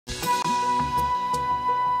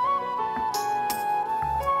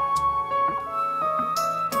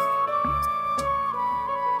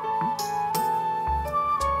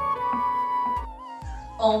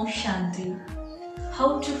Om Shanti.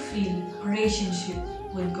 How to feel relationship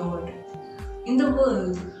with God. In the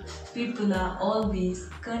world, people are always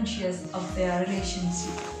conscious of their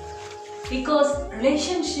relationship because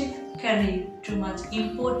relationship carry too much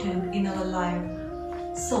importance in our life.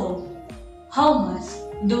 So, how much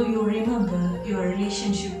do you remember your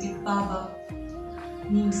relationship with Baba?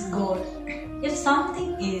 Means God. If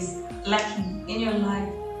something is lacking in your life,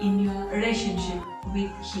 in your relationship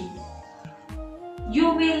with Him,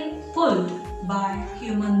 you will pulled by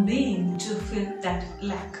human being to fill that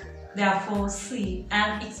lack. Therefore, see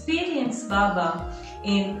and experience Baba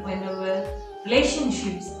in whenever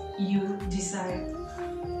relationships you desire.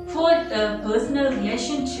 For a personal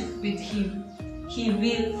relationship with Him, He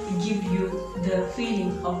will give you the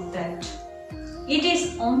feeling of that. It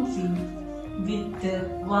is only with the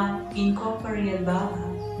one incorporeal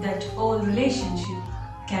Baba that all relationship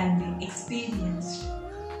can be experienced.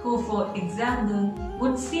 Who, for example,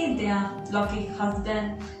 would see their lucky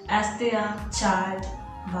husband as their child.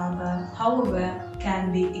 Baba, however,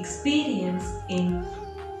 can be experienced in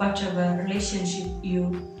whatever relationship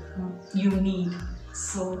you need.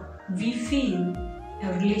 So, we feel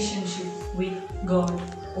a relationship with God.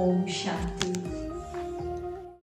 Om Shanti.